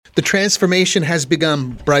The transformation has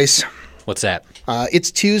begun, Bryce. What's that?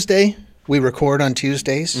 It's Tuesday. We record on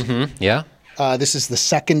Tuesdays. Mm-hmm. Yeah. This is the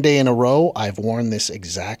second day in a row I've worn this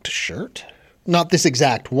exact shirt. Not this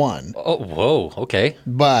exact one. Oh, whoa. Okay.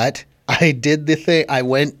 But I did the thing. I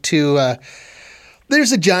went to...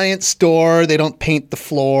 there's a giant store. They don't paint the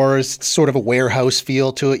floors. It's sort of a warehouse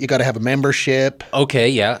feel to it. You got to have a membership. Okay,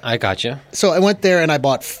 yeah, I gotcha. So I went there and I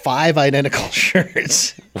bought 5 identical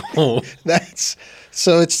shirts. Oh.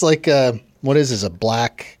 So it's like what is this? A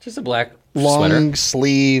black, Just a black long sweater.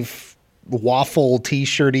 sleeve waffle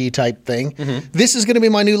t-shirty type thing. Mm-hmm. This is going to be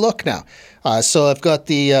my new look now. So I've got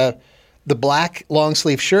the black long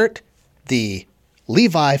sleeve shirt, the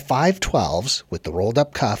Levi 512s with the rolled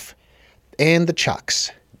up cuff, and the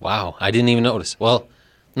Chucks. Wow, I didn't even notice. Well,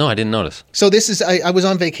 no, I didn't notice. So this is, I was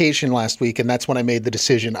on vacation last week, and that's when I made the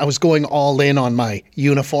decision. I was going all in on my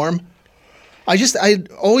uniform. I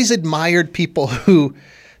always admired people who,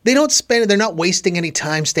 they're not wasting any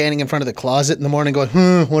time standing in front of the closet in the morning going,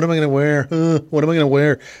 what am I going to wear? What am I going to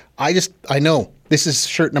wear? I know, this is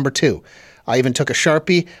shirt number 2. I even took a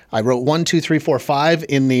Sharpie. I wrote 1, 2, 3, 4, 5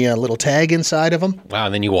 in the little tag inside of them. Wow,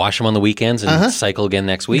 and then you wash them on the weekends and cycle again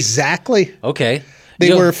next week? Exactly. Okay.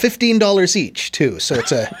 They were $15 each, too, so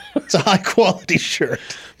it's a high-quality shirt.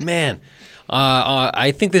 Man,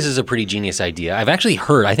 I think this is a pretty genius idea. I've actually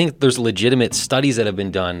heard, I think there's legitimate studies that have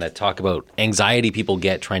been done that talk about anxiety people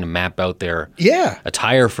get trying to map out their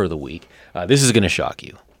attire for the week. This is going to shock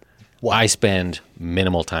you. What? I spend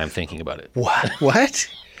minimal time thinking about it. What?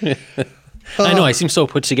 I know, I seem so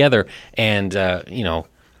put together and,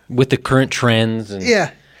 with the current trends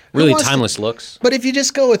and really timeless looks. But if you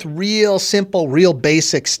just go with real simple, real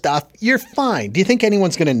basic stuff, you're fine. Do you think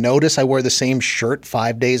anyone's going to notice I wear the same shirt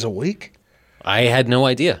 5 days a week? I had no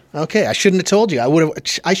idea. Okay, I shouldn't have told you.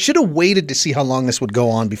 I should have waited to see how long this would go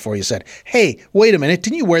on before you said, hey, wait a minute,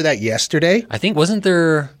 didn't you wear that yesterday? I think, wasn't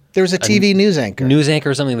there... There was a TV news anchor. News anchor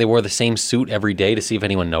or something. They wore the same suit every day to see if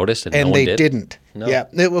anyone noticed, and no one they did. Didn't. No. Yeah,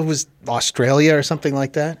 it was Australia or something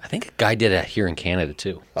like that. I think a guy did it here in Canada,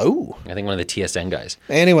 too. Oh. I think one of the TSN guys.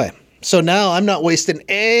 Anyway, so now I'm not wasting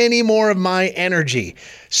any more of my energy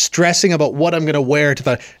stressing about what I'm going to wear to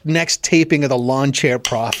the next taping of the Lawn Chair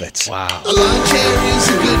Prophets. Wow. A lawn chair is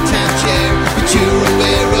a good time chair, but you're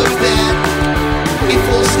aware of that. It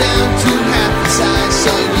folds down to half the size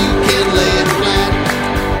so you can lay it flat.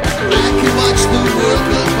 I can watch the world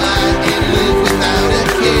go by and live without a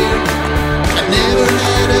care. I've never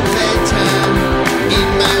had a bad time in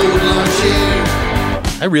my old lawn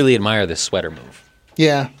chair. I really admire this sweater move.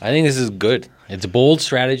 Yeah. I think this is good. It's a bold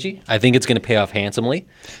strategy. I think it's going to pay off handsomely.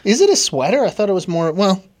 Is it a sweater? I thought it was more,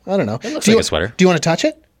 well, I don't know. It looks like a sweater. Do you want to touch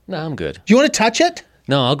it? No, I'm good. Do you want to touch it?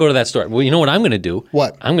 No, I'll go to that store. Well, you know what I'm going to do?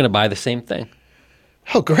 What? I'm going to buy the same thing.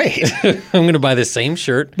 Oh, great. I'm going to buy the same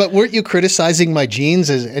shirt. But weren't you criticizing my jeans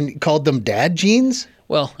and called them dad jeans?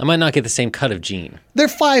 Well, I might not get the same cut of jean. They're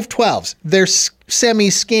 512s. They're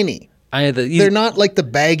semi-skinny. They're not like the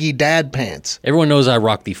baggy dad pants. Everyone knows I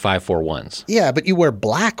rock the 541s. Yeah, but you wear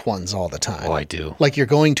black ones all the time. Oh, I do. Like you're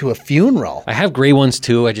going to a funeral. I have gray ones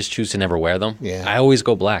too. I just choose to never wear them. Yeah. I always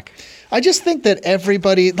go black. I just think that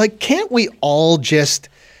everybody, can't we all just...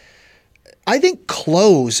 I think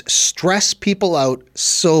clothes stress people out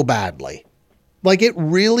so badly. It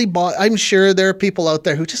really... I'm sure there are people out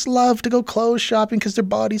there who just love to go clothes shopping because their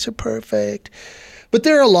bodies are perfect. But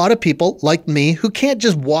there are a lot of people like me who can't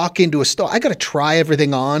just walk into a store. I got to try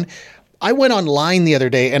everything on. I went online the other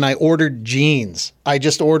day and I ordered jeans. I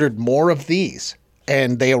just ordered more of these.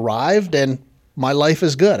 And they arrived and my life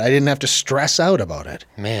is good. I didn't have to stress out about it.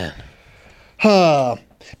 Man.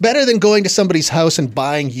 Better than going to somebody's house and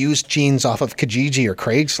buying used jeans off of Kijiji or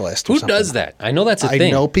Craigslist. Who does that? I know that's a thing.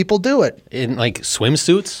 I know people do it. In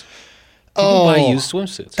swimsuits? People buy used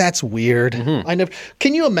swimsuits. That's weird. Mm-hmm.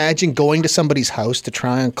 Can you imagine going to somebody's house to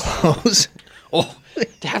try on clothes? Oh,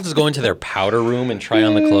 to have to go into their powder room and try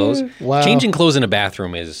on the clothes. Wow. Changing clothes in a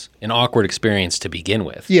bathroom is an awkward experience to begin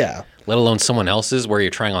with. Yeah. Let alone someone else's where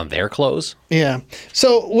you're trying on their clothes. Yeah.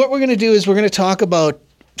 So what we're going to do is we're going to talk about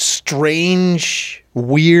strange,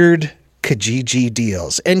 weird Kijiji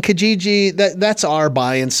deals. And Kijiji, that's our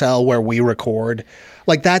buy and sell where we record.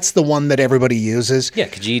 That's the one that everybody uses. Yeah,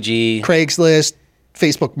 Kijiji. Craigslist,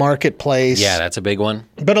 Facebook Marketplace. Yeah, that's a big one.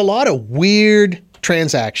 But a lot of weird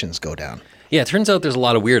transactions go down. Yeah, it turns out there's a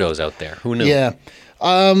lot of weirdos out there. Who knew? Yeah.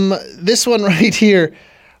 This one right here,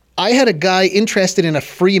 I had a guy interested in a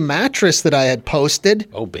free mattress that I had posted.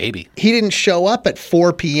 Oh, baby. He didn't show up at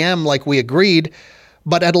 4 p.m. like we agreed,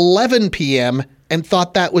 but at 11 p.m. and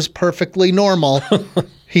thought that was perfectly normal.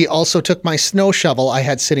 He also took my snow shovel I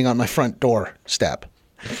had sitting on my front door step.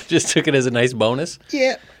 Just took it as a nice bonus?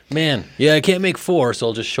 Yeah. Man, yeah, I can't make 4, so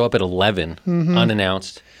I'll just show up at 11,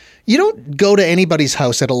 unannounced. You don't go to anybody's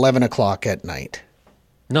house at 11 o'clock at night.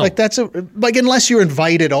 No. Like, unless you're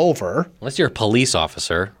invited over. Unless you're a police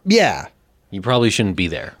officer. Yeah. You probably shouldn't be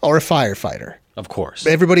there. Or a firefighter. Of course.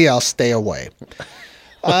 Everybody else, stay away.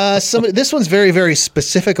 This one's very, very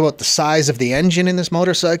specific about the size of the engine in this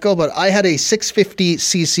motorcycle, but I had a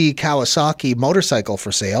 650cc Kawasaki motorcycle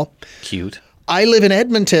for sale. Cute. I live in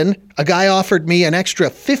Edmonton. A guy offered me an extra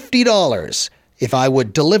 $50 if I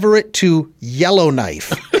would deliver it to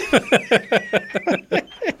Yellowknife.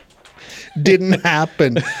 Didn't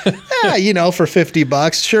happen. For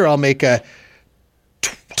 $50, sure, I'll make a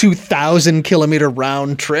 2,000 kilometer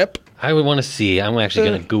round trip. I would want to see. I'm actually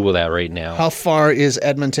going to Google that right now. How far is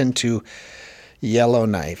Edmonton to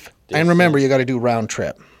Yellowknife? And remember, you got to do round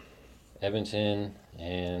trip. Edmonton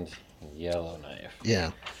and Yellowknife.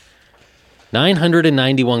 Yeah.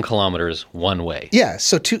 991 kilometers one way. Yeah.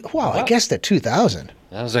 So, wow. I guessed at 2,000.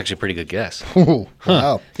 That was actually a pretty good guess.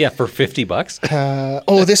 Wow. Yeah, for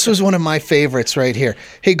 $50. This was one of my favorites right here.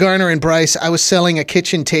 Hey, Garner and Bryce, I was selling a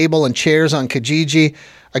kitchen table and chairs on Kijiji.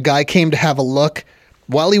 A guy came to have a look.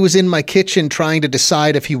 While he was in my kitchen trying to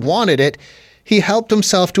decide if he wanted it, he helped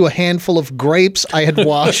himself to a handful of grapes I had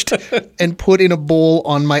washed and put in a bowl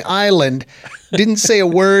on my island. Didn't say a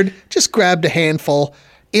word, just grabbed a handful.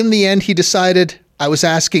 In the end, he decided I was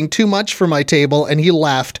asking too much for my table, and he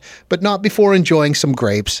left, but not before enjoying some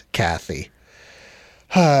grapes, Kathy.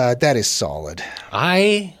 That is solid.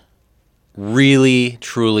 I really,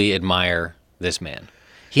 truly admire this man.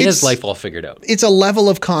 He has life all figured out. It's a level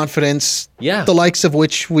of confidence, the likes of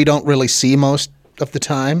which we don't really see most of the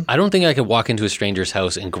time. I don't think I could walk into a stranger's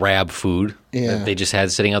house and grab food that they just had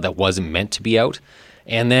sitting out that wasn't meant to be out.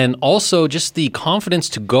 And then also just the confidence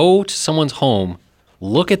to go to someone's home,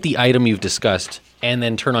 look at the item you've discussed, and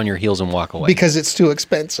then turn on your heels and walk away. Because it's too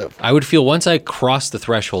expensive. I would feel once I cross the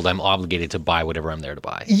threshold, I'm obligated to buy whatever I'm there to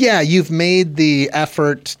buy. Yeah, you've made the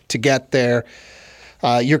effort to get there.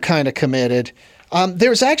 You're kind of committed.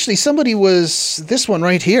 There's actually this one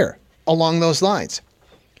right here along those lines.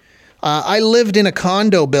 I lived in a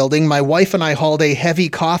condo building. My wife and I hauled a heavy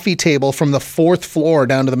coffee table from the 4th floor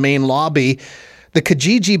down to the main lobby. The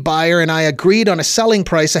Kijiji buyer and I agreed on a selling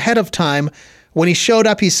price ahead of time. When he showed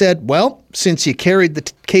up, he said, well, since you carried the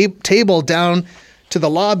table down to the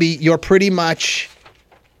lobby, you're pretty much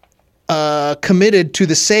committed to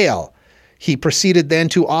the sale. He proceeded then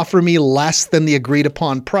to offer me less than the agreed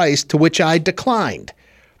upon price, to which I declined.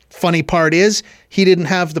 Funny part is, he didn't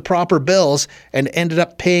have the proper bills and ended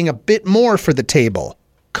up paying a bit more for the table.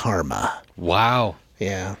 Karma. Wow.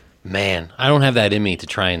 Yeah. Man, I don't have that in me to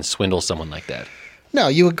try and swindle someone like that. No,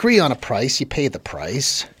 you agree on a price, you pay the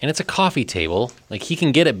price. And it's a coffee table. Like, he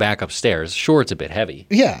can get it back upstairs. Sure, it's a bit heavy.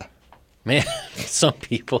 Yeah. Man, some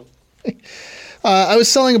people. I was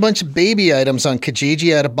selling a bunch of baby items on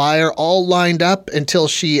Kijiji. I had a buyer all lined up until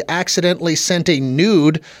she accidentally sent a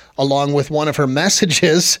nude along with one of her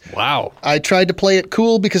messages. Wow. I tried to play it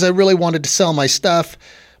cool because I really wanted to sell my stuff,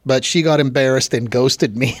 but she got embarrassed and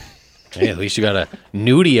ghosted me. Hey, at least you got a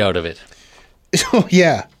nudie out of it. Oh,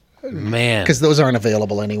 yeah. Man. Because those aren't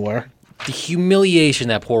available anywhere. The humiliation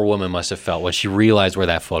that poor woman must have felt when she realized where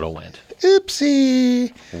that photo went.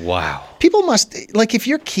 Oopsie. Wow. People must, like, if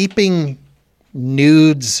you're keeping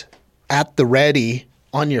nudes at the ready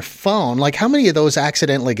on your phone, like, how many of those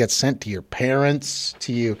accidentally get sent to your parents,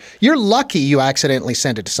 to you? You're lucky you accidentally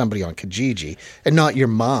sent it to somebody on Kijiji and not your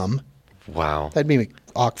mom. Wow. That'd be an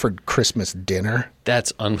awkward Christmas dinner.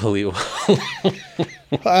 That's unbelievable.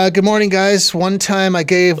 Good morning, guys. One time I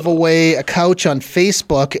gave away a couch on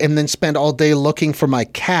Facebook and then spent all day looking for my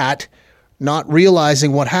cat, not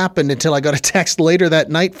realizing what happened until I got a text later that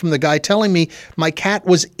night from the guy telling me my cat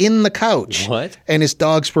was in the couch. What? And his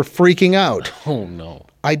dogs were freaking out. Oh, no.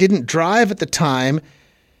 I didn't drive at the time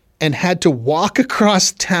and had to walk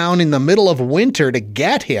across town in the middle of winter to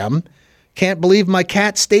get him. Can't believe my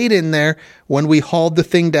cat stayed in there when we hauled the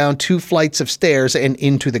thing down 2 flights of stairs and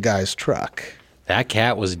into the guy's truck. That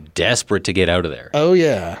cat was desperate to get out of there. Oh,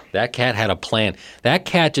 yeah. That cat had a plan. That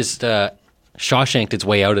cat just Shawshanked its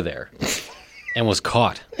way out of there and was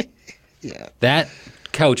caught. Yeah. That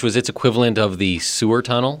couch was its equivalent of the sewer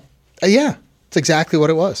tunnel. Yeah, it's exactly what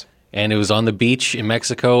it was. And it was on the beach in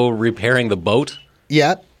Mexico repairing the boat.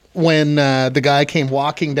 Yeah. When the guy came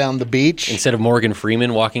walking down the beach. Instead of Morgan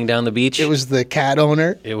Freeman walking down the beach. It was the cat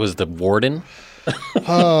owner. It was the warden.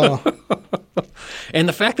 Oh. And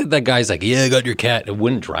the fact that that guy's like, yeah, I got your cat, and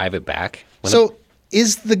wouldn't drive it back.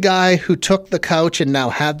 Is the guy who took the couch and now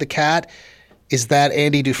had the cat, is that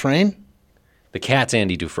Andy Dufresne? The cat's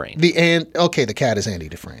Andy Dufresne. The cat is Andy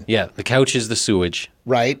Dufresne. Yeah, the couch is the sewage.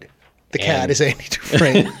 Right. The cat is Andy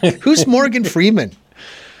Dufresne. Who's Morgan Freeman?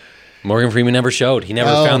 Morgan Freeman never showed. He never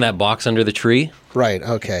found that box under the tree. Right,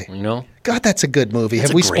 okay. You know? God, that's a good movie.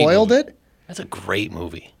 Have we spoiled it? That's a great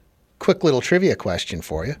movie. Quick little trivia question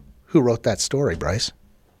for you. Who wrote that story, Bryce?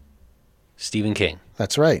 Stephen King.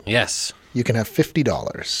 That's right. Yes. You can have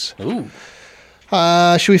 $50.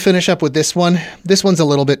 Ooh. Should we finish up with this one? This one's a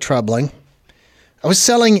little bit troubling. I was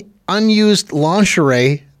selling unused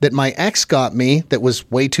lingerie that my ex got me that was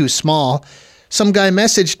way too small. Some guy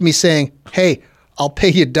messaged me saying, hey, I'll pay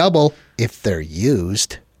you double if they're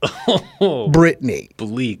used. Brittany.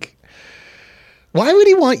 Bleak. Why would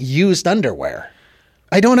he want used underwear?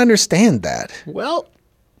 I don't understand that. Well,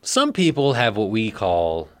 some people have what we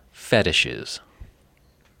call fetishes.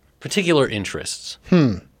 Particular interests.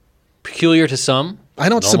 Peculiar to some. I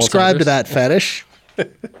don't subscribe to that fetish.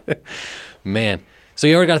 Man. So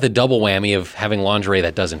you already got the double whammy of having lingerie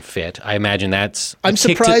that doesn't fit. I imagine that's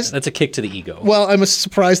surprised. That's a kick to the ego. Well, I'm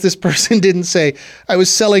surprised this person didn't say, I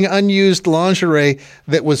was selling unused lingerie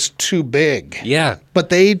that was too big. Yeah. But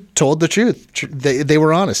they told the truth. They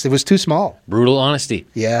were honest. It was too small. Brutal honesty.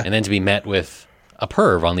 Yeah. And then to be met with a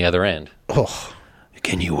perv on the other end. Oh.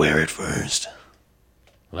 Can you wear it first?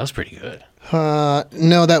 Well, that was pretty good.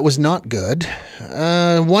 No, that was not good.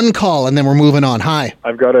 One call, and then we're moving on. Hi.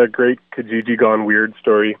 I've got a great Kijiji Gone Weird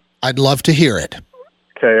story. I'd love to hear it.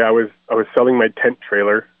 Okay, I was selling my tent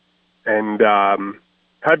trailer, and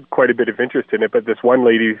had quite a bit of interest in it, but this one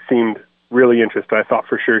lady seemed really interested. I thought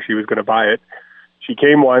for sure she was going to buy it. She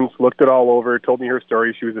came once, looked it all over, told me her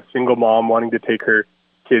story. She was a single mom wanting to take her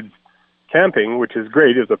kids camping, which is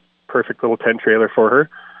great. It was a perfect little tent trailer for her.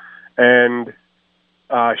 And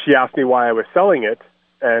she asked me why I was selling it,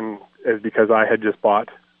 and it's because I had just bought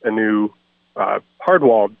a new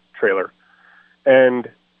hard-walled trailer. And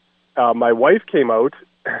my wife came out,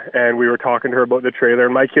 and we were talking to her about the trailer,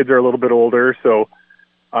 and my kids are a little bit older, so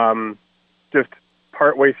just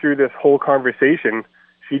partway through this whole conversation,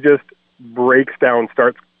 she just breaks down,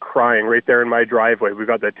 starts crying right there in my driveway. We've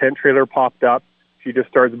got the tent trailer popped up. She just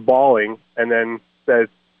starts bawling and then says,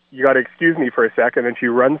 you got to excuse me for a sec, and then she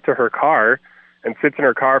runs to her car and sits in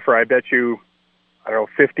her car for, I bet you,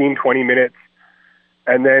 15, 20 minutes.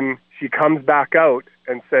 And then she comes back out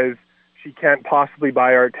and says she can't possibly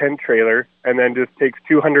buy our tent trailer, and then just takes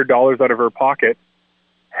 $200 out of her pocket,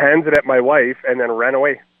 hands it at my wife, and then ran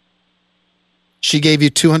away. She gave you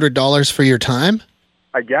 $200 for your time?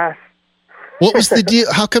 I guess. What was the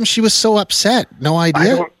deal? How come she was so upset? No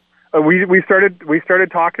idea? We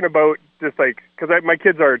started talking about just like, because my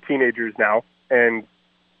kids are teenagers now, and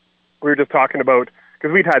we were just talking about,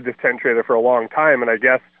 because we'd had this tent trailer for a long time, and I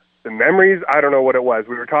guess the memories, I don't know what it was.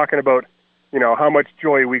 We were talking about, how much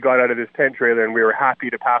joy we got out of this tent trailer, and we were happy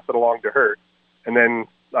to pass it along to her. And then,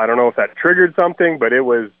 I don't know if that triggered something, but it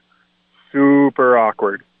was super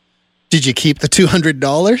awkward. Did you keep the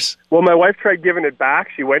 $200? Well, my wife tried giving it back.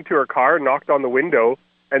 She went to her car, knocked on the window,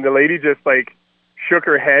 and the lady just, shook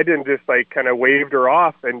her head and just, kind of waved her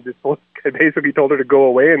off and just basically told her to go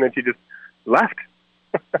away, and then she just left.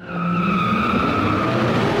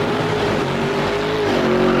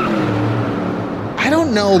 I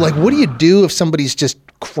don't know. What do you do if somebody's just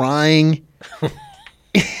crying,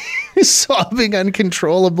 sobbing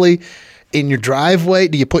uncontrollably in your driveway?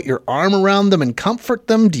 Do you put your arm around them and comfort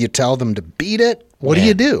them? Do you tell them to beat it? What do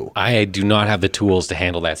you do? I do not have the tools to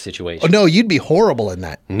handle that situation. Oh, no, you'd be horrible in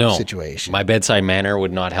that situation. My bedside manner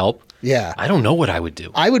would not help. Yeah. I don't know what I would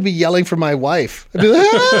do. I would be yelling for my wife. I'd be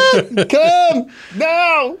like, come,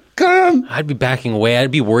 no, come. I'd be backing away. I'd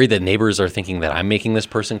be worried that neighbors are thinking that I'm making this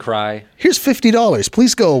person cry. Here's $50.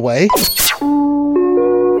 Please go away.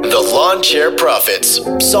 The Lawn Chair Prophets,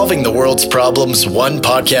 solving the world's problems one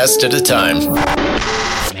podcast at a time.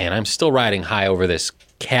 Man, I'm still riding high over this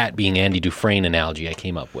cat being Andy Dufresne analogy I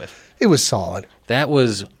came up with. It was solid. That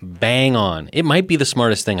was bang on. It might be the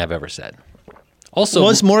smartest thing I've ever said. Also,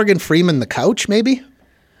 was Morgan Freeman the couch, maybe?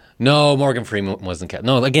 No, Morgan Freeman wasn't the couch.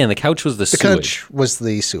 No, again, the couch was the sewage. The couch was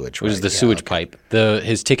the sewage, right? It was the sewage pipe.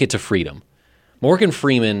 His ticket to freedom. Morgan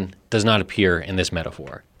Freeman does not appear in this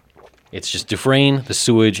metaphor. It's just Dufresne, the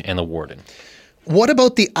sewage, and the warden. What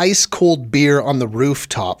about the ice-cold beer on the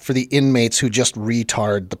rooftop for the inmates who just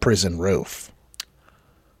retard the prison roof?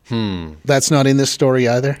 That's not in this story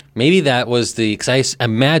either? Maybe that was because I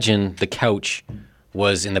imagine the couch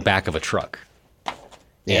was in the back of a truck.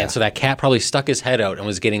 Yeah. And so that cat probably stuck his head out and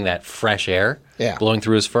was getting that fresh air blowing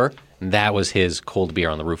through his fur. And that was his cold beer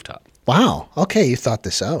on the rooftop. Wow. Okay, you thought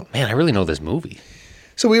this out. Man, I really know this movie.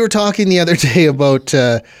 So we were talking the other day about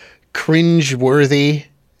cringe-worthy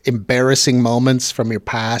embarrassing moments from your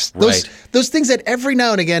past. Those things that every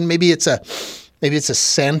now and again, maybe it's a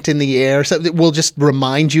scent in the air, something that will just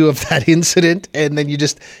remind you of that incident, and then you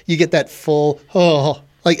get that full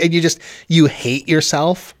and you hate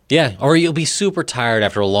yourself. Yeah, or you'll be super tired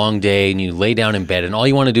after a long day, and you lay down in bed, and all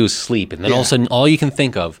you want to do is sleep, and then all of a sudden, all you can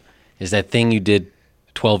think of is that thing you did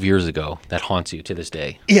 12 years ago that haunts you to this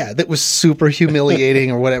day. Yeah, that was super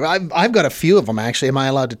humiliating or whatever. I've got a few of them, actually. Am I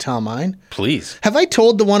allowed to tell mine? Please. Have I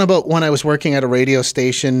told the one about when I was working at a radio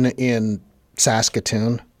station in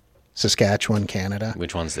Saskatoon, Saskatchewan, Canada?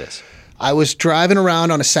 Which one's this? I was driving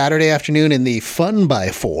around on a Saturday afternoon in the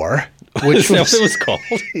 4x4, which Is that what it was called?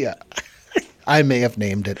 Yeah. I may have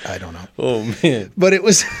named it. I don't know. Oh, man. But it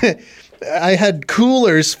was... I had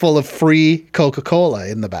coolers full of free Coca-Cola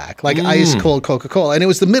in the back, like ice cold Coca-Cola. And it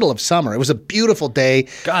was the middle of summer. It was a beautiful day.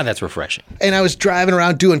 God, that's refreshing. And I was driving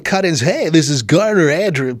around doing cut-ins. Hey, this is Garner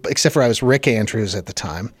Andrews, except for I was Rick Andrews at the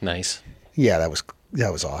time. Nice. Yeah, that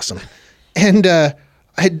was awesome. And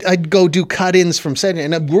I'd go do cut-ins from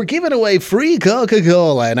setting, and we're giving away free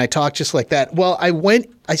Coca-Cola. And I talked just like that. Well,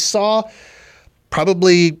 I saw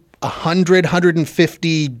probably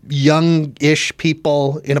 150 young-ish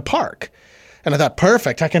people in a park. And I thought,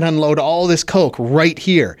 perfect, I can unload all this Coke right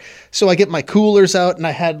here. So I get my coolers out, and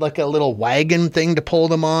I had like a little wagon thing to pull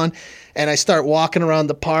them on. And I start walking around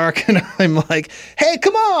the park, and I'm like, hey,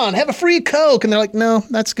 come on, have a free Coke. And they're like, no,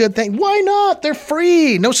 that's good. Why not? They're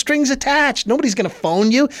free. No strings attached. Nobody's going to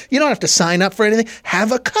phone you. You don't have to sign up for anything.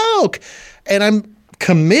 Have a Coke. And I'm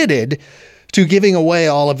committed to giving away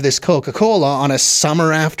all of this Coca-Cola on a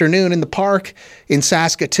summer afternoon in the park in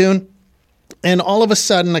Saskatoon. And all of a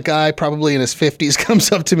sudden, a guy probably in his 50s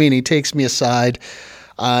comes up to me and he takes me aside.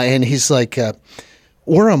 And he's like,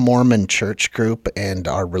 we're a Mormon church group and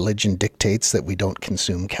our religion dictates that we don't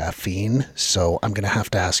consume caffeine. So I'm going to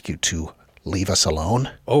have to ask you to leave us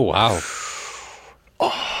alone. Oh, wow.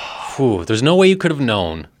 Whew, there's no way you could have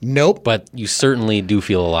known. Nope. But you certainly do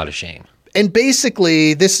feel a lot of shame. And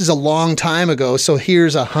basically, this is a long time ago, so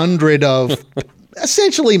here's 100 of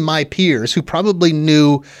essentially my peers who probably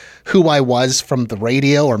knew who I was from the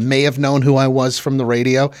radio or may have known who I was from the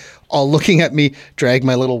radio, all looking at me drag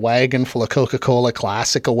my little wagon full of Coca-Cola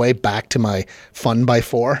Classic away back to my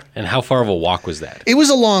 4x4. And how far of a walk was that? It was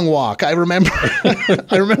a long walk. I remember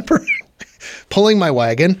pulling my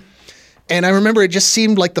wagon, and I remember it just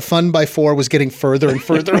seemed like the 4x4 was getting further and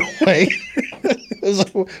further away. As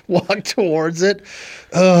I walked towards it.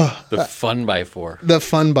 The 4x4. The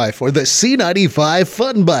 4x4. The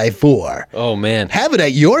C95 4x4. Oh, man. Have it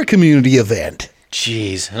at your community event.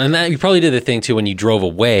 Jeez. And that, you probably did the thing, too, when you drove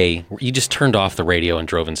away. You just turned off the radio and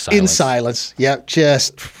drove in silence. In silence. Yep.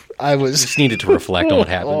 I just needed to reflect on what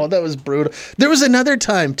happened. Oh, that was brutal. There was another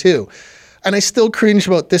time, too. And I still cringe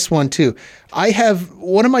about this one, too. I have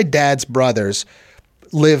one of my dad's brothers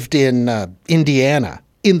lived in Indiana,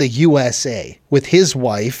 in the USA, with his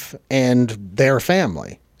wife and their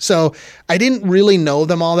family. So I didn't really know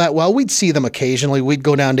them all that well. We'd see them occasionally. We'd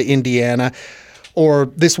go down to Indiana. Or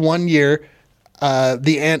this one year,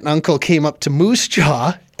 the aunt and uncle came up to Moose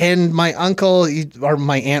Jaw, and my uncle or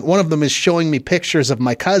my aunt, one of them is showing me pictures of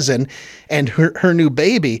my cousin and her new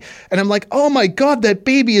baby. And I'm like, oh my God, that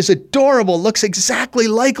baby is adorable. Looks exactly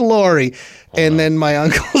like Lori. Then my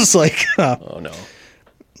uncle's like, oh no.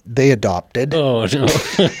 They adopted. Oh, no.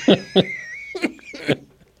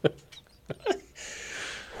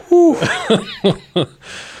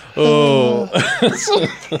 Oh.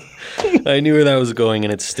 I knew where that was going,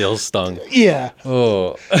 and it still stung. Yeah.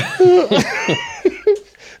 Oh.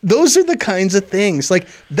 Those are the kinds of things. Like,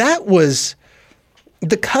 that was...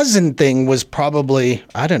 The cousin thing was probably,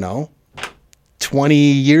 I don't know, 20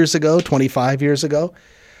 years ago, 25 years ago.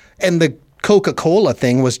 And the Coca-Cola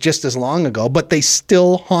thing was just as long ago, but they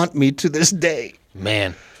still haunt me to this day.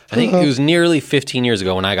 Man, I think it was nearly 15 years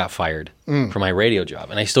ago when I got fired from my radio job.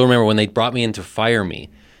 And I still remember when they brought me in to fire me,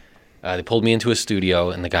 they pulled me into a studio,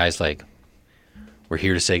 and the guy's like, we're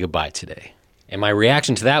here to say goodbye today. And my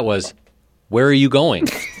reaction to that was, where are you going?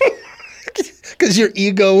 Because your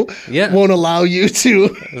ego won't allow you to.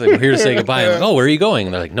 I was like, we're here to say goodbye. I'm like, oh, where are you going?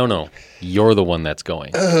 And they're like, no, you're the one that's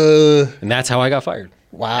going. And that's how I got fired.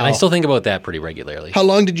 Wow. And I still think about that pretty regularly. How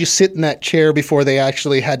long did you sit in that chair before they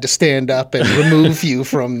actually had to stand up and remove you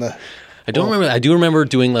from the... I don't remember. I do remember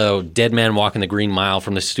doing the Dead Man Walking the Green Mile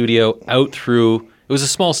from the studio out through... It was a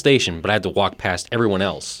small station, but I had to walk past everyone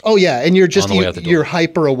else. Oh, yeah. And you're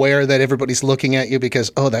hyper aware that everybody's looking at you because,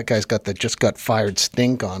 that guy's got the just got fired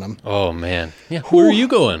stink on him. Oh, man. Yeah. Where are you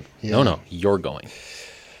going? Yeah. No, you're going.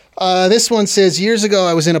 This one says, years ago,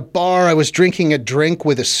 I was in a bar. I was drinking a drink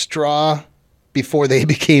with a straw before they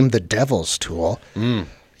became the devil's tool.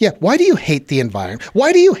 Yeah, why do you hate the environment?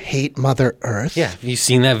 Why do you hate Mother Earth? Yeah, have you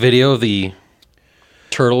seen that video of the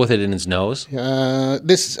turtle with it in its nose?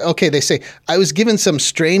 They say, I was given some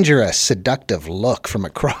stranger a seductive look from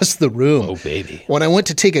across the room. Oh, baby. When I went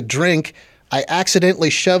to take a drink, I accidentally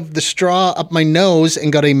shoved the straw up my nose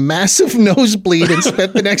and got a massive nosebleed and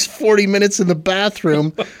spent the next 40 minutes in the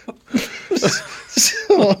bathroom.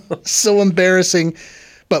 So embarrassing.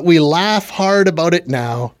 But we laugh hard about it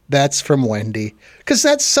now. That's from Wendy. Because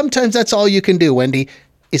sometimes that's all you can do, Wendy,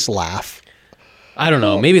 is laugh. I don't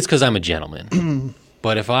know. Maybe it's because I'm a gentleman.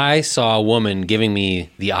 But if I saw a woman giving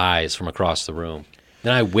me the eyes from across the room,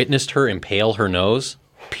 then I witnessed her impale her nose,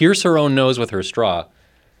 pierce her own nose with her straw,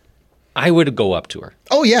 I would go up to her.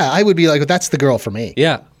 Oh, yeah. I would be like, that's the girl for me.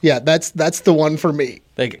 Yeah. Yeah, that's the one for me.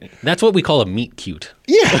 Like, that's what we call a meet cute.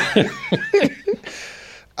 Yeah.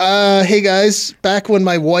 Hey, guys. Back when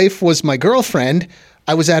my wife was my girlfriend,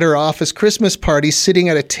 I was at her office Christmas party sitting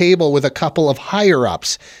at a table with a couple of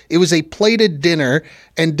higher-ups. It was a plated dinner,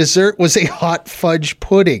 and dessert was a hot fudge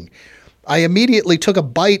pudding. I immediately took a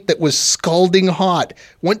bite that was scalding hot,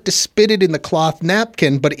 went to spit it in the cloth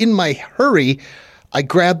napkin, but in my hurry, I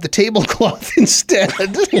grabbed the tablecloth instead.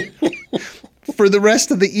 For the rest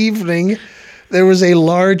of the evening, there was a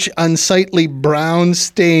large, unsightly brown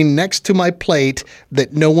stain next to my plate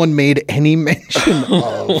that no one made any mention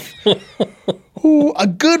of. Ooh, a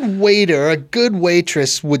good waiter, a good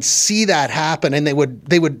waitress would see that happen, and they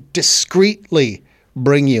would discreetly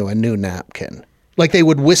bring you a new napkin. Like they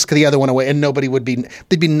would whisk the other one away and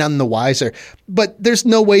they'd be none the wiser. But there's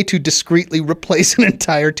no way to discreetly replace an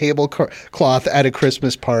entire tablecloth at a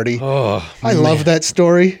Christmas party. Oh, I love that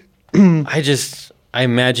story. I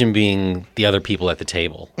imagine being the other people at the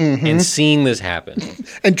table and seeing this happen.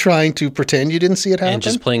 And trying to pretend you didn't see it happen. And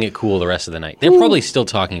just playing it cool the rest of the night. They're probably still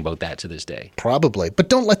talking about that to this day. Probably. But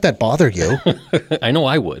don't let that bother you. I know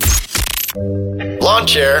I would. Lawn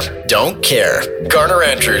Chair Don't Care. Garner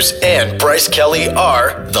Andrews and Bryce Kelly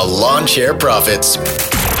are the Lawn Chair Prophets.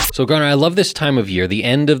 So, Garner, I love this time of year, the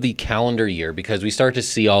end of the calendar year, because we start to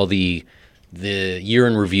see all the year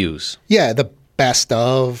in reviews. Yeah, the best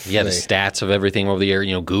of. Yeah, the stats of everything over the year.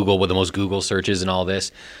 You know, Google with the most Google searches and all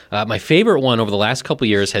this. My favorite one over the last couple of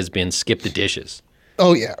years has been Skip the Dishes.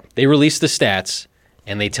 Oh, yeah. They release the stats,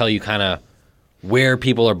 and they tell you kind of where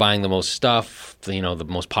people are buying the most stuff, you know, the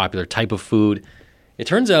most popular type of food. It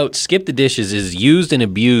turns out Skip the Dishes is used and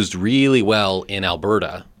abused really well in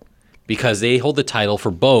Alberta because they hold the title for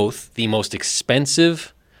both the most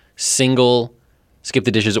expensive single Skip the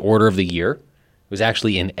Dishes order of the year. It was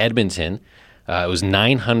actually in Edmonton. It was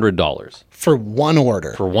 $900. For one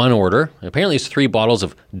order? For one order. And apparently it's 3 bottles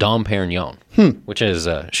of Dom Perignon, which is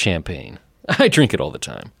champagne. I drink it all the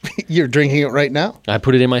time. You're drinking it right now? I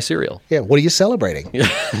put it in my cereal. Yeah, what are you celebrating?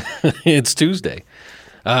 It's Tuesday.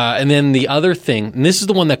 And then the other thing, and this is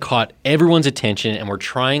the one that caught everyone's attention and we're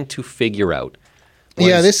trying to figure out.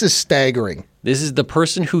 This is staggering. This is the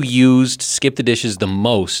person who used Skip the Dishes the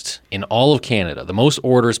most in all of Canada, the most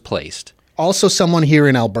orders placed. Also someone here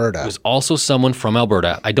in Alberta. It was also someone from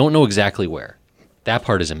Alberta. I don't know exactly where. That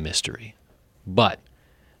part is a mystery. But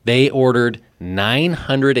they ordered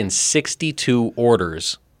 962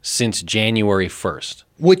 orders since January 1st.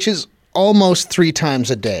 Which is almost 3 times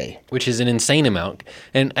a day. Which is an insane amount.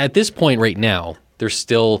 And at this point right now, there's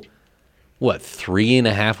still,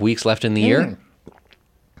 3.5 weeks left in the year?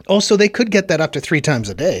 Oh, so they could get that up to 3 times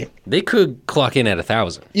a day. They could clock in at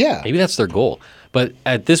 1,000. Yeah. Maybe that's their goal. But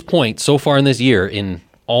at this point, so far in this year, in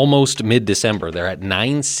almost mid-December, they're at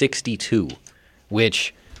 962,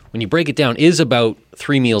 which, when you break it down, is about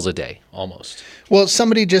 3 meals a day, almost. Well,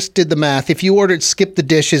 somebody just did the math. If you ordered Skip the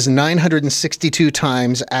Dishes 962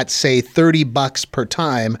 times at, say, $30 per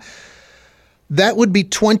time, that would be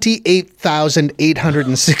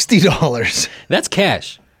 $28,860. That's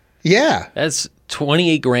cash. Yeah. That's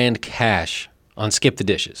 $28,000 cash on Skip the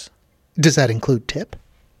Dishes. Does that include tip?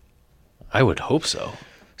 I would hope so.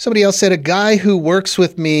 Somebody else said, a guy who works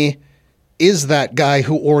with me is that guy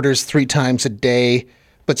who orders 3 times a day,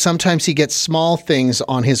 but sometimes he gets small things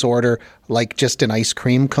on his order, like just an ice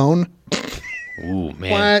cream cone. Ooh,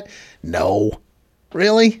 man. What? No.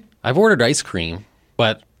 Really? I've ordered ice cream,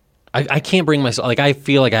 but I can't bring myself, I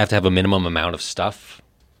feel like I have to have a minimum amount of stuff.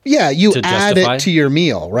 Yeah, you add it to your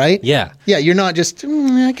meal, right? Yeah. Yeah, you're not just,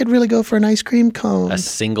 I could really go for an ice cream cone. A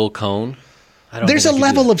single cone? There's a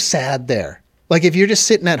level of sad there. Like if you're just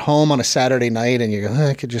sitting at home on a Saturday night and you go,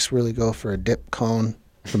 I could just really go for a dip cone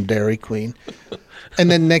from Dairy Queen. And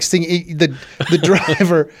then next thing, the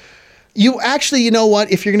driver You actually, you know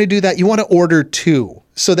what? If you're going to do that, you want to order 2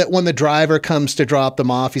 so that when the driver comes to drop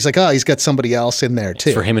them off, he's like, oh, he's got somebody else in there too.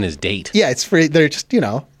 It's for him and his date. Yeah, they're just,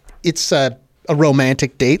 it's a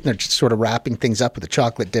romantic date, and they're just sort of wrapping things up with a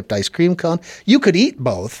chocolate dipped ice cream cone. You could eat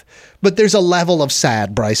both, but there's a level of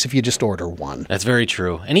sad, Bryce, if you just order one. That's very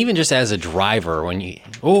true. And even just as a driver, when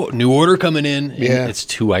new order coming in, and it's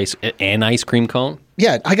 2 ice cream cone.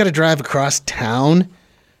 Yeah, I got to drive across town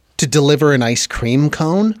to deliver an ice cream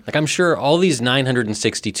cone. Like, I'm sure all these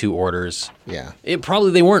 962 orders,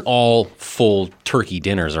 they weren't all full turkey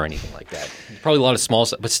dinners or anything like that. Probably a lot of small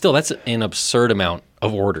stuff, but still, that's an absurd amount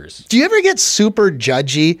of orders. Do you ever get super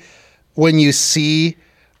judgy when you see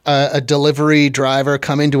a delivery driver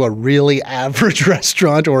come into a really average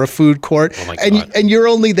restaurant or a food court, oh my God. and you're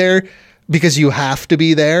only there because you have to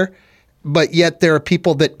be there, but yet there are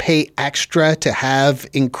people that pay extra to have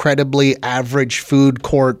incredibly average food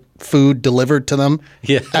court food delivered to them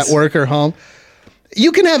at work or home?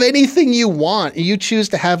 You can have anything you want. You choose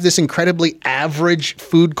to have this incredibly average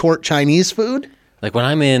food court Chinese food. Like when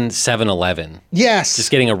I'm in 7-Eleven,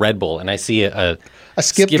 just getting a Red Bull, and I see a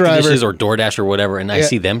skip driver dishes or DoorDash or whatever, and I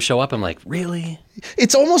see them show up, I'm like, really?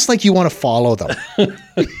 It's almost like you want to follow them. I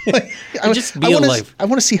want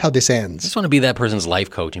to see how this ends. I just want to be that person's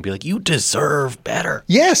life coach and be like, you deserve better.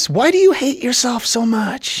 Yes. Why do you hate yourself so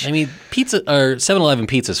much? I mean, pizza or 7-Eleven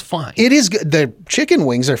pizza is fine. It is good. The chicken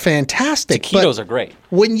wings are fantastic. Taquitos are great.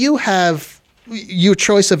 When you have your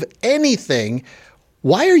choice of anything,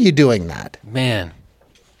 why are you doing that? Man,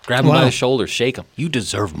 grab him by the shoulder, shake him. You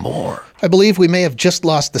deserve more. I believe we may have just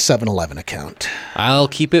lost the 7-Eleven account. I'll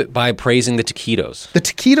keep it by praising the taquitos. The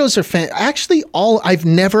taquitos are actually I've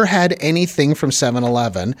never had anything from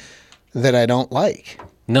 7-Eleven that I don't like.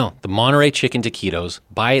 No, the Monterey chicken taquitos,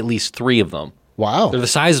 buy at least 3 of them. Wow. They're the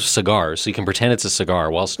size of cigars, so you can pretend it's a cigar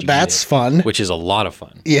whilst you That's eat it, fun. Which is a lot of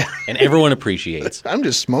fun. Yeah. And everyone appreciates. I'm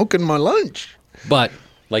just smoking my lunch. But,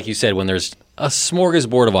 like you said, when there's a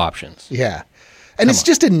smorgasbord of options. Yeah. And it's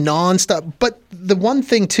just a nonstop. But the one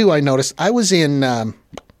thing, too, I noticed, I was in, North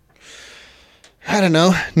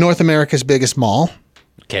America's biggest mall.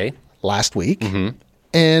 Okay. Last week. Mm-hmm.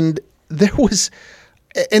 And there was,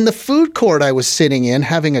 in the food court I was sitting in,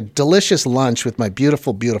 having a delicious lunch with my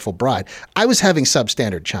beautiful, beautiful bride. I was having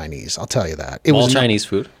substandard Chinese, I'll tell you that. Mall Chinese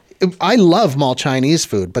food? I love mall Chinese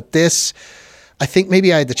food, but this... I think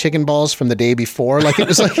maybe I had the chicken balls from the day before. Like it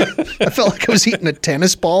was like, I felt like I was eating a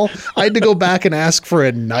tennis ball. I had to go back and ask for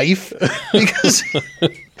a knife because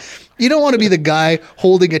you don't want to be the guy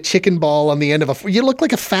holding a chicken ball on the end of you look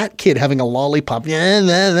like a fat kid having a lollipop.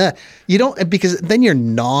 You don't, because then you're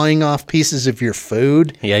gnawing off pieces of your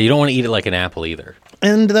food. Yeah, you don't want to eat it like an apple either.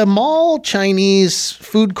 And the mall Chinese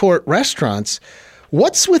food court restaurants,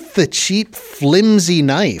 what's with the cheap, flimsy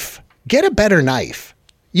knife? Get a better knife.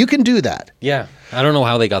 You can do that. Yeah. I don't know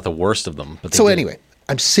how they got the worst of them. But anyway,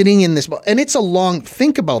 I'm sitting in this mall, and it's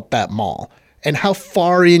think about that mall and how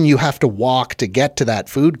far in you have to walk to get to that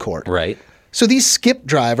food court. Right. So these skip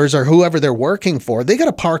drivers or whoever they're working for, they got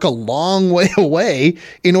to park a long way away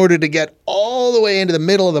in order to get all the way into the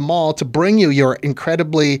middle of the mall to bring you your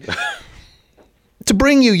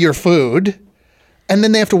your food. And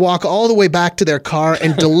then they have to walk all the way back to their car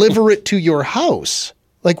and deliver it to your house.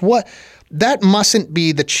 Like what? That mustn't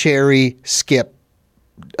be the cherry skip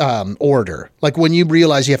order. Like when you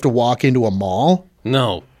realize you have to walk into a mall.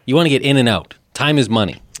 No, you want to get in and out. Time is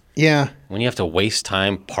money. Yeah. When you have to waste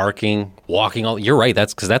time parking, walking, you're right.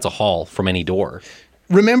 That's because that's a haul from any door.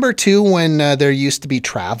 Remember too when there used to be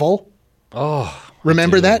travel? Oh,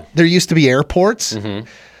 remember that? There used to be airports. Mm-hmm.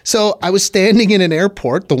 So I was standing in an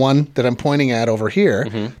airport, the one that I'm pointing at over here,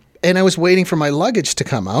 and I was waiting for my luggage to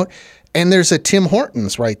come out. And there's a Tim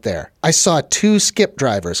Hortons right there. I saw 2 skip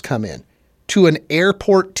drivers come in to an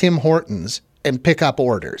airport Tim Hortons and pick up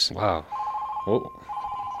orders. Wow. Whoa.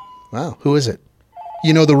 Wow. Who is it?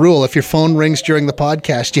 You know the rule. If your phone rings during the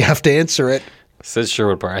podcast, you have to answer it. It says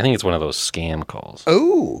Sherwood Park. I think it's one of those scam calls.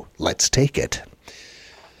 Oh, let's take it.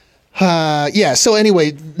 Yeah. So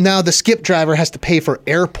anyway, now the skip driver has to pay for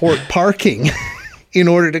airport parking in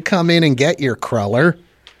order to come in and get your cruller.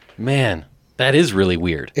 Man. That is really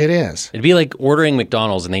weird. It is. It'd be like ordering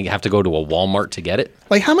McDonald's and they have to go to a Walmart to get it.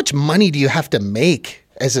 Like how much money do you have to make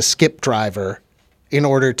as a skip driver in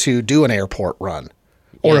order to do an airport run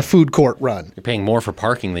or a food court run? You're paying more for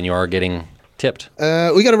parking than you are getting tipped.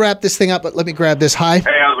 We got to wrap this thing up, but let me grab this. Hi.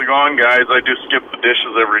 Hey, how's it going, guys? I do skip the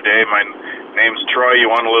dishes every day. My name's Troy. You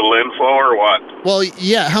want a little info or what? Well,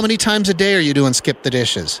 yeah. How many times a day are you doing skip the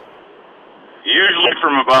dishes? Usually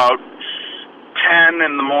from about 10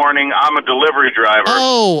 in the morning. I'm a delivery driver.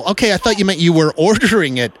 Oh, okay. I thought you meant you were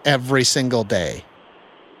ordering it every single day.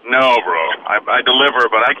 No, bro. I deliver,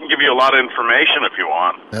 but I can give you a lot of information if you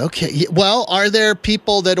want. Okay. Well, are there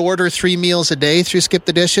people that order 3 meals a day through Skip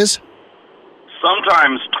the Dishes?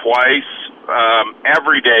 Sometimes twice,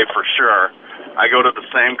 every day for sure. I go to the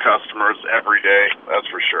same customers every day, that's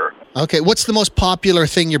for sure. Okay. What's the most popular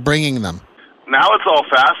thing you're bringing them? Now it's all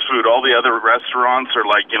fast food. All the other restaurants are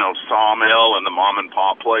like, Sawmill and the mom and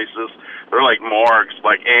pop places. They're like morgues,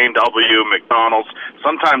 like A&W, McDonald's.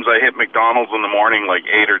 Sometimes I hit McDonald's in the morning like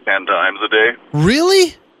 8 or 10 times a day.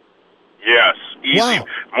 Really? Yes, easy. Wow.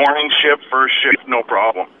 Morning shift, first shift, no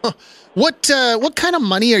problem. Huh. What kind of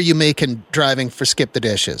money are you making driving for Skip the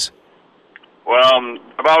Dishes? Well,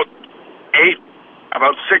 about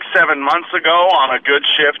 6-7 months ago, on a good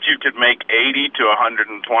shift, you could make 80 to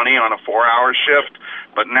 120 on a 4-hour shift.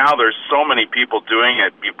 But now there's so many people doing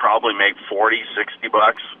it, you probably make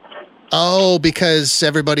 $40-$60. Oh, because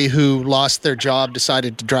everybody who lost their job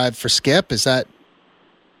decided to drive for Skip? Is that?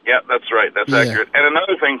 Yeah, that's right. That's accurate. And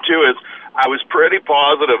another thing, too, is I was pretty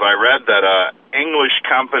positive. I read that English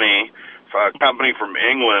company, a company from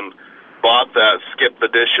England, bought that Skip the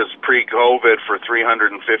Dishes pre-COVID for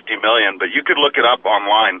 $350 million. But you could look it up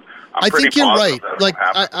online. I think you're right. Like,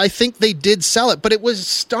 I think they did sell it, but it was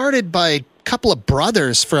started by a couple of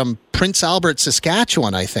brothers from Prince Albert,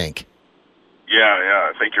 Saskatchewan, I think.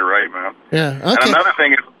 Yeah, I think you're right, man. Yeah, okay. And another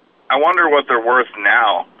thing is, I wonder what they're worth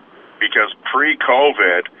now, because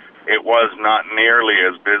pre-COVID, it was not nearly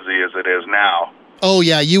as busy as it is now. Oh,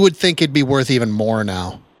 yeah, you would think it'd be worth even more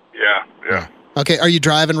now. Yeah. Okay, are you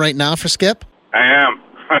driving right now for Skip? I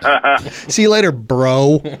am. See you later,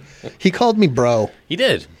 bro. He called me bro. He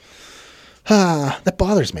did. That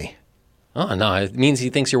bothers me. Oh, no, it means he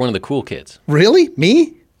thinks you're one of the cool kids. Really?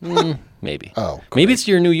 Me? Maybe. Oh, cool. Maybe it's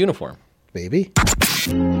your new uniform. Maybe.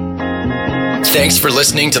 Thanks for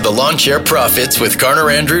listening to the Lawn Chair Profits with Garner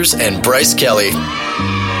Andrews and Bryce Kelly.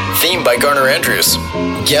 Theme by Garner Andrews.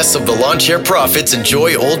 Guests of the Lawn Chair Profits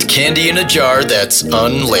enjoy old candy in a jar that's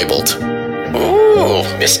unlabeled. Ooh,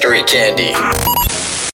 mystery candy.